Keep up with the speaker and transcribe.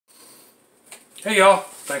Hey y'all,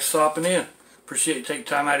 thanks for stopping in. Appreciate you taking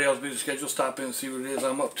time out of y'all's busy schedule, stop in and see what it is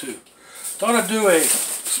I'm up to. Thought I'd do a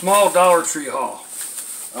small Dollar Tree haul.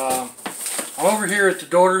 I'm over here at the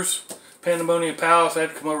daughter's Pandemonium Palace. I had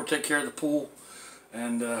to come over and take care of the pool.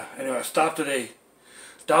 And anyway, I stopped at a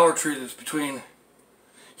Dollar Tree that's between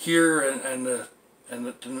here and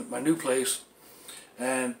my new place.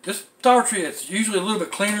 And this Dollar Tree, it's usually a little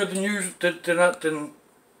bit cleaner than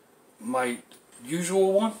my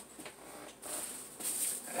usual one.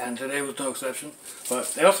 And today was no exception.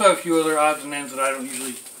 But they also have a few other odds and ends that I don't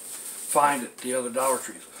usually find at the other Dollar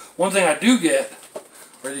Trees. One thing I do get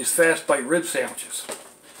are these fast bite rib sandwiches.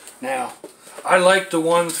 Now, I like the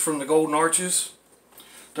ones from the Golden Arches.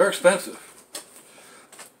 They're expensive.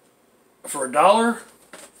 For $1,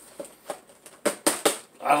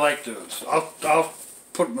 I like those. I'll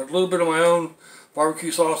put a little bit of my own barbecue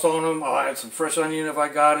sauce on them. I'll add some fresh onion if I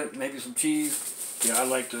got it, maybe some cheese. Yeah, I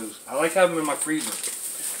like those. I like having them in my freezer.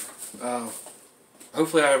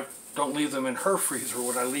 Hopefully I don't leave them in her freezer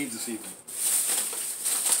when I leave this evening.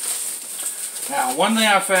 Now, one thing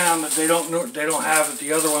I found that they don't have at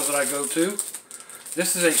the other ones that I go to.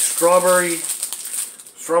 This is a strawberry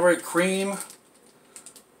cream,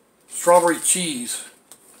 strawberry cheese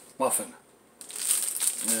muffin.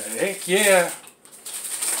 Heck yeah!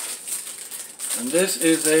 And this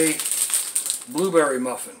is a blueberry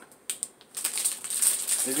muffin.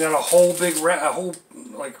 They've got a whole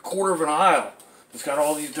like a quarter of an aisle. It's got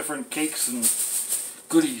all these different cakes and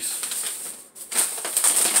goodies.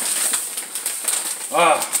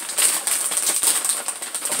 I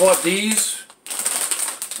bought these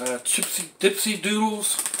Chipsy Dipsy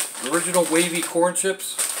Doodles, original wavy corn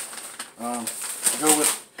chips. To go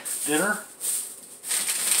with dinner.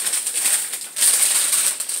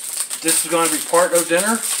 This is going to be part of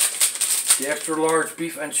dinner. The extra large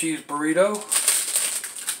beef and cheese burrito.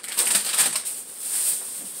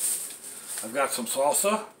 I've got some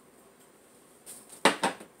salsa.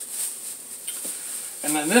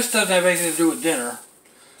 And then this doesn't have anything to do with dinner.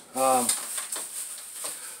 I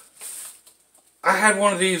had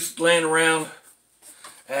one of these laying around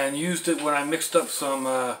and used it when I mixed up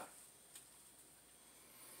some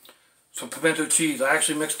pimento cheese. I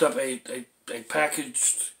actually mixed up a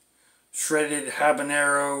packaged shredded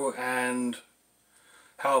habanero and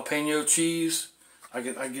jalapeno cheese. I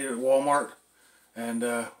get it at Walmart. And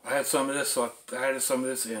I had some of this, so I added some of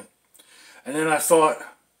this in. And then I thought,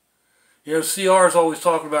 you know, CR is always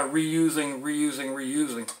talking about reusing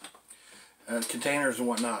containers and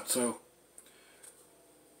whatnot. So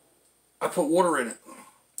I put water in it,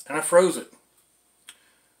 and I froze it.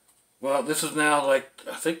 Well, this is now like,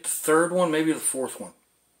 I think the third one, maybe the fourth one.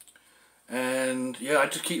 And yeah, I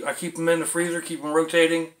keep them in the freezer, keep them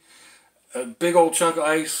rotating. A big old chunk of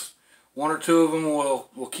ice. One or two of them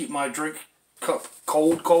will keep my drink cup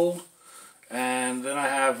cold, and then I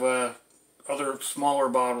have other smaller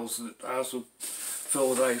bottles that I also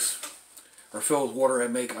fill with ice, or fill with water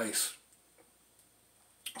and make ice.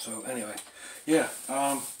 So anyway, yeah,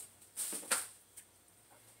 I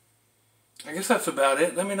guess that's about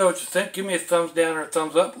it. Let me know what you think. Give me a thumbs down or a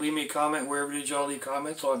thumbs up. Leave me a comment wherever did y'all leave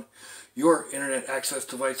comments on your internet access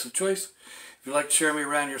device of choice. If you'd like to share me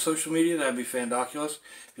around your social media, that'd be fandoculous.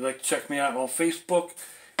 If you'd like to check me out on Facebook,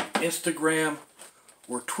 Instagram,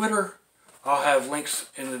 or Twitter, I'll have links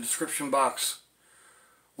in the description box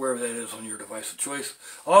wherever that is on your device of choice.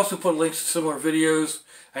 I'll also put links to similar videos,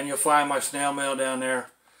 and you'll find my snail mail down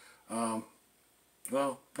there.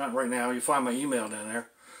 Well, not right now. You'll find my email down there.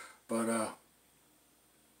 But,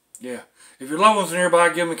 yeah. If your loved ones are nearby,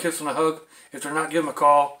 give them a kiss and a hug. If they're not, give them a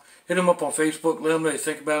call. Hit them up on Facebook. Let them know you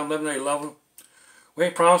think about them. Let them know you love them. We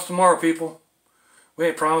ain't promised tomorrow, people. We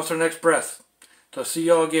ain't promised our next breath. Till I see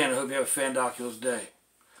y'all again, I hope you have a fandoculous day.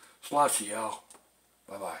 Sloshy, y'all.